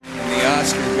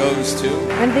Oscar goes to.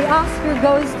 And the Oscar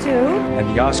goes to.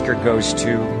 And the Oscar goes to.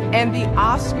 And the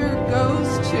Oscar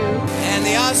goes to. And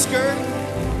the Oscar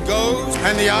goes.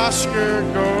 And the Oscar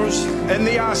goes. And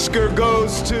the Oscar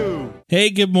goes to. Hey,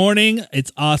 good morning.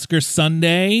 It's Oscar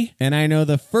Sunday. And I know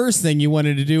the first thing you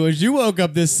wanted to do as you woke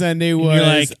up this Sunday was You're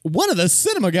like, one of the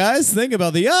cinema guys think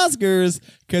about the Oscars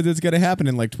because it's going to happen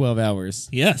in like 12 hours.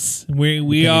 Yes, we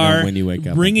Depending on are when you wake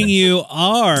up, bringing you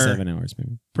our 7 hours,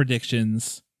 maybe.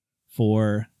 predictions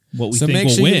for what we So think make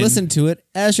will sure win. you listen to it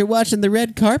as you're watching the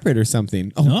red carpet or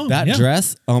something. Oh, that yeah.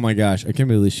 dress? Oh my gosh, I can't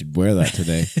believe you should wear that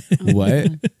today.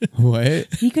 What?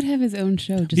 He could have his own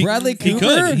show. Just Bradley He Cooper?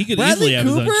 could. He could Bradley easily have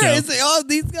his own Cooper? show. Is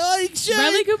he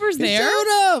Bradley Cooper's he there. showed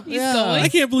up. He's yeah. going. I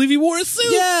can't believe he wore a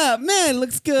suit. Yeah, man,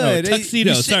 looks good. Oh,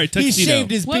 tuxedo. Sorry, tuxedo. He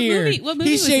shaved his What beard. movie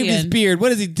he was shaved he his in? beard.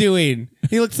 What is he doing?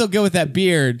 He looks so good with that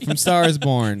beard from Star is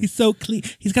Born. He's so clean.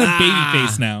 He's got a baby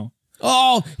face now.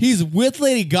 Oh, he's with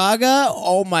Lady Gaga.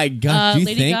 Oh my God!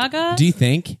 Lady Gaga? Do you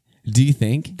think?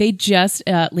 They just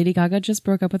Lady Gaga just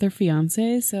broke up with her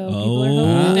fiance, so people are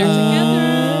hoping they're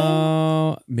together.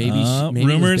 Oh, maybe it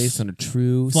rumors. was based on a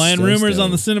true Flying rumors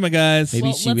on the cinema, guys. Maybe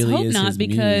Well, she let's really hope is not his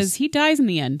because muse. he dies in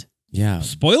the end. Yeah,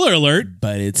 Spoiler alert.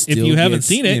 but it's If still you haven't gets,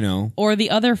 seen it, you know, Or the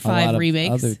other a lot 5 of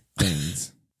remakes. other things.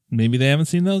 Maybe they haven't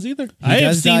seen those either. He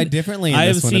does die differently in I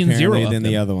this have one seen apparently zero of than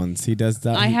the them. other ones. He does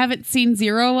die. I haven't seen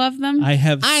 0 of them. I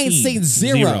have. I ain't seen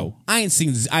zero. I ain't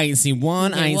seen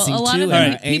one. I ain't well, seen a lot two. of and them,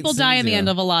 I ain't people seen die in the zero. end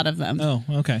of a lot of them. Oh,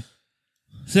 okay.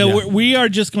 So Yeah. we are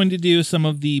just going to do some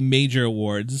of the major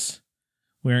awards.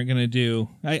 We aren't going to do.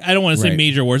 I don't want to say Right.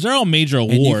 major awards. They're all major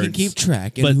awards. And you can keep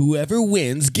track, and but- whoever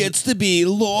wins gets to be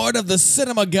Lord of the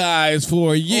Cinema Guys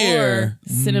for a year. Or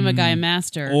Cinema Guy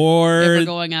Master. Or if we're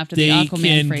going after the they Aquaman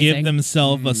can phrasing. give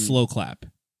themselves a slow clap.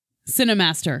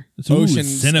 Cinemaster. Ooh, Ocean-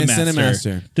 Cinemaster.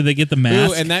 Cinemaster. Did they get the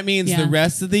mask? Ooh, and that means Yeah. the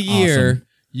rest of the year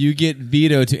you get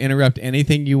veto to interrupt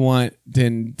anything you want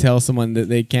and tell someone that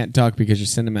they can't talk because you're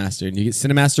Cinemaster, and you get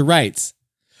Cinemaster rights.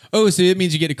 Oh, so it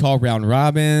means you get to call round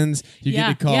robins. You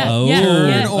get to call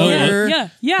turn order.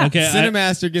 Yeah. Okay,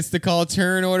 Cinemaster gets to call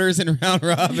turn orders and round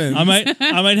robins. I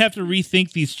might have to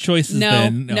rethink these choices.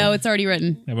 then. No, it's already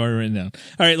written. I've already written down.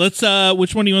 All right, let's.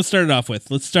 Which one do you want to start it off with?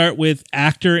 Let's start with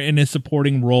actor in a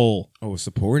supporting role. Oh,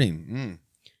 supporting.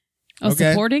 Oh,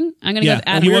 Okay. supporting? I'm going to Yeah. go with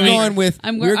Adam You We're want me- Driver. going with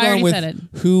I we're already going with said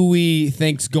it. who we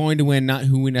think's going to win, not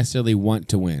who we necessarily want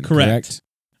to win. Correct.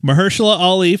 Mahershala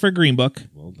Ali for Green Book.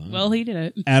 Well done. Well, he did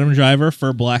it. Adam Driver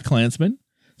for Black Klansman.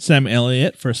 Sam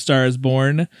Elliott for Star is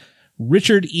Born.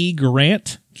 Richard E.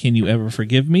 Grant, Can You Ever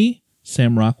Forgive Me?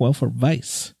 Sam Rockwell for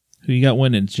Vice. Who you got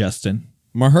winning, Justin?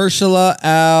 Mahershala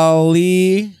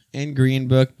Ali and Green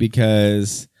Book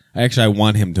because I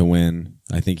want him to win.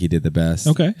 I think he did the best.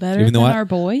 Okay. Better Even than though our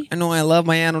boy? I know I love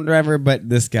my Adam Driver, but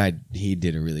this guy, he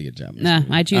did a really good job. Nah,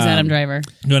 I choose Adam Driver.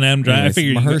 Going Adam Driver. Anyways, I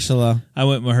figured Mahershala. I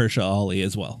went Mahershala Ali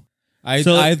as well. I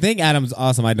think Adam's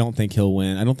awesome. I don't think he'll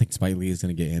win. I don't think Spike Lee is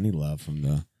going to get any love from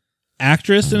the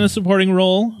Actress in a supporting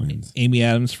role. wins. Amy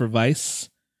Adams for Vice.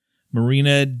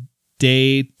 Marina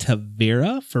de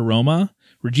Tavera for Roma.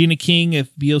 Regina King,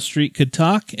 If Beale Street Could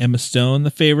Talk. Emma Stone,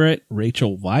 the favorite.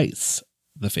 Rachel Weisz,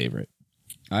 the favorite.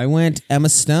 I went Emma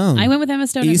Stone. I went with Emma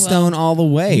Stone E as well. Stone all the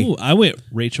way. Ooh, I went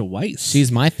Rachel Weisz.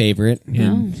 She's my favorite.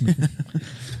 No.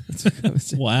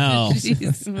 Wow.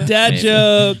 She's my Dad favorite.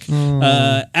 joke.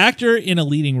 Oh. Actor in a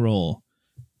leading role.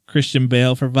 Christian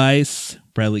Bale for Vice.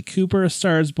 Bradley Cooper, A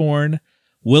Star is Born.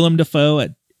 Willem Dafoe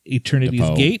at Eternity's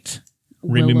Dafoe. Gate.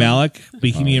 Rami Willem. Malek,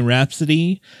 Bohemian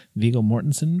Rhapsody. Viggo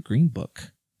Mortensen, Green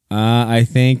Book. I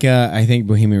think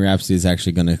Bohemian Rhapsody is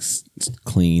actually going to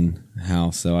clean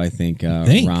house. So I think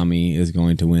Rami is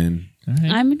going to win. All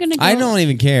right. I'm going to go. I don't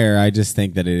even care. I just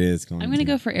think that it is going. I'm going to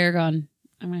go for Aragon.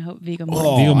 I'm going to hope Viggo Mortensen.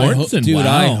 Oh, Viggo I Mortensen, dude.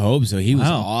 wow. I hope so. He was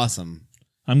Wow. awesome.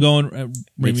 I'm going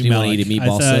Makes Rami me want to Malek. eat a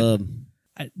meatball sub.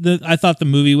 I thought the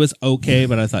movie was okay,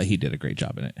 but I thought he did a great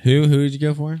job in it. Who did you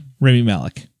go for? Rami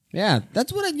Malek. Yeah,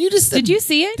 that's what you just said. Did you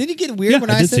see it? Did it get weird Yeah, when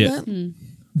I I did said see that? it.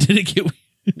 Did it get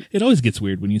weird? It always gets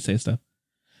weird when you say stuff.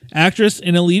 Actress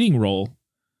in a leading role.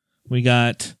 We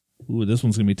got, this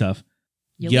one's going to be tough.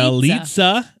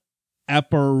 Yalitza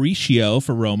Aparicio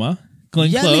for Roma.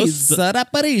 Glenn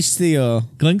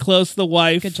Close, the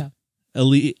wife. Good job.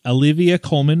 Olivia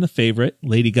Colman, the favorite.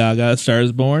 Lady Gaga, A Star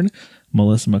is Born.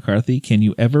 Melissa McCarthy, Can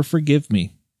You Ever Forgive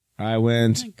Me? I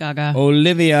went Gaga.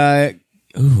 Olivia.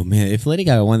 Oh man, if Lady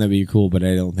Gaga won, that'd be cool, but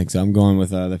I don't think so. I'm going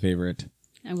with the favorite.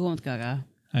 I'm going with Gaga.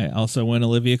 I also went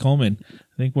Olivia Colman.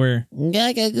 I think we're Pretty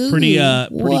pretty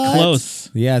close.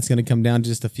 Yeah, it's gonna come down to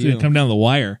just a It's few. gonna come down the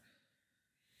wire.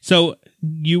 So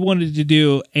you wanted to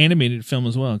do animated film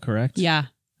as well, correct? Yeah.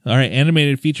 All right,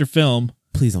 animated feature film.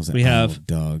 Please don't say We Isle have- of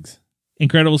Dogs.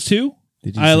 Incredibles 2,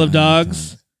 Did you Isle say of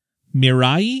Dogs,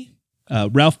 Mirai,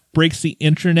 Ralph Breaks the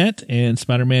Internet, and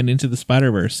Spider-Man Into the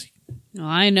Spider-Verse. Well,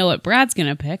 I know what Brad's going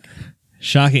to pick.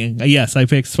 Shocking. Yes, I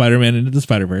picked Spider-Man Into the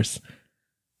Spider-Verse.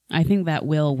 I think that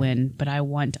will win, but I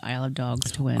want Isle of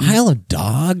Dogs to win. Isle of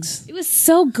Dogs? It was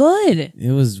so good.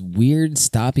 It was weird,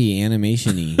 stoppy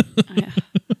animation-y.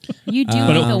 You do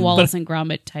like a Wallace and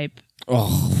Gromit type.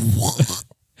 Oh.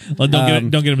 Well,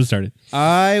 don't get him started.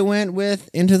 I went with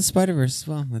Into the Spider-Verse as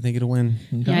well. I think it'll win.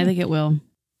 Yeah, I think it will.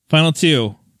 Final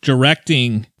two.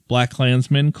 Directing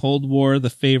BlacKkKlansman, Cold War, The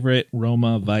Favorite,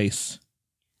 Roma, Vice.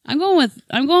 I'm going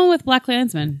with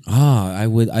BlacKkKlansman. I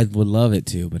would love it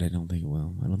to, but I don't think it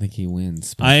will. I don't think he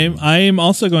wins. I am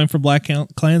also going for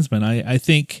BlacKkKlansman. I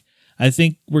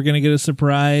think we're gonna get a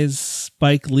surprise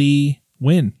Spike Lee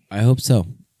win. I hope so.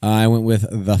 I went with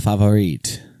The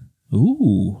Favorite.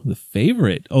 Ooh, The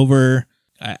Favorite over.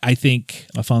 I think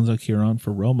Alfonso Cuarón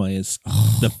for Roma is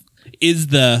the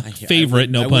favorite.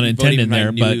 No pun intended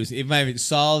there. But if I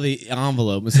saw the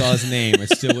envelope and saw his name, I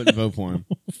still wouldn't vote for him.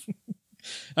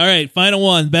 All right, final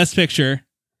one. Best Picture: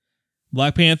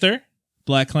 Black Panther,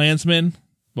 BlacKkKlansman,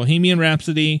 Bohemian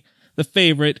Rhapsody, The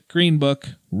Favorite, Green Book,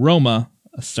 Roma,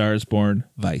 A Star Is Born,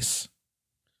 Vice.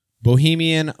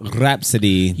 Bohemian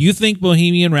Rhapsody. You think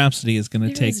Bohemian Rhapsody is going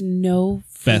to take no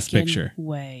Best freaking Picture?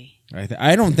 Way.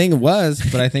 I don't think it was,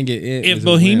 but I think it if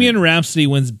Bohemian Rhapsody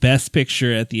wins Best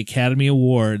Picture at the Academy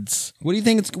Awards, what do you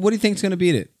think? What do you think's going to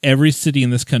beat it? Every city in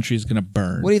this country is going to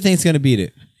burn. What do you think's going to beat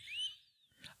it?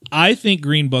 I think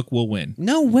Green Book will win.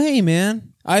 No way,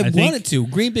 man. I wanted to.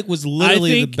 Green Book was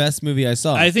literally the best movie I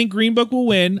saw. I think Green Book will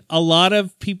win. A lot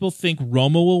of people think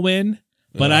Roma will win,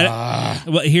 but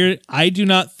I do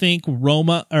not think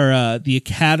Roma or the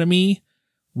Academy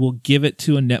will give it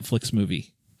to a Netflix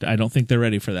movie. I don't think they're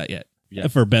ready for that yet. Yeah.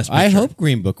 For Best Picture. I hope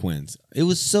Green Book wins. It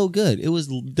was so good. It was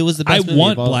the best. I movie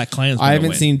want of all. BlacKkKlansman. I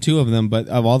haven't seen two of them, but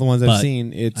of all the ones I've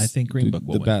seen, I think Green Book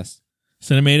will the win. best.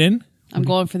 Cinemaiden? I'm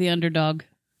going for the underdog.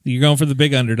 You're going for the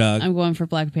big underdog. I'm going for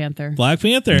Black Panther. Black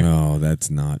Panther. No, that's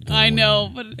not. I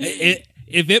know, but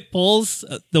if it pulls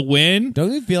the win,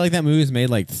 don't you feel like that movie was made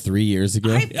like 3 years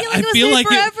ago? I feel like it was made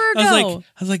forever ago.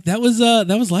 I was like, that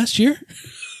was last year.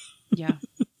 Yeah.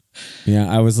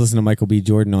 Yeah, I was listening to Michael B.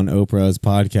 Jordan on Oprah's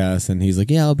podcast, and he's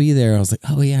like, "Yeah, I'll be there." I was like,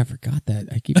 "Oh yeah, I forgot that.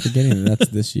 I keep forgetting that's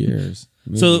this year's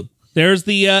movie." So there's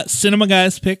the Cinema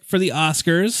Guys pick for the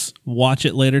Oscars. Watch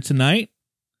it later tonight.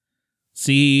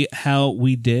 See how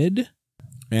we did.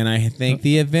 And I think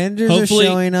the Avengers are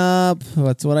showing up.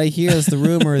 That's what I hear is the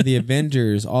rumor. The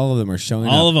Avengers, all of them are showing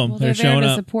up. All of them. Well, they're showing there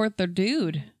to up. support their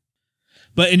dude.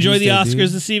 But enjoy the Oscars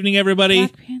dude? this evening, everybody.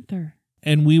 Black Panther.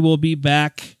 And we will be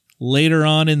back later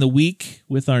on in the week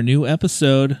with our new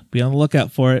episode. Be on the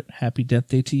lookout for it. Happy Death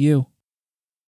Day to you.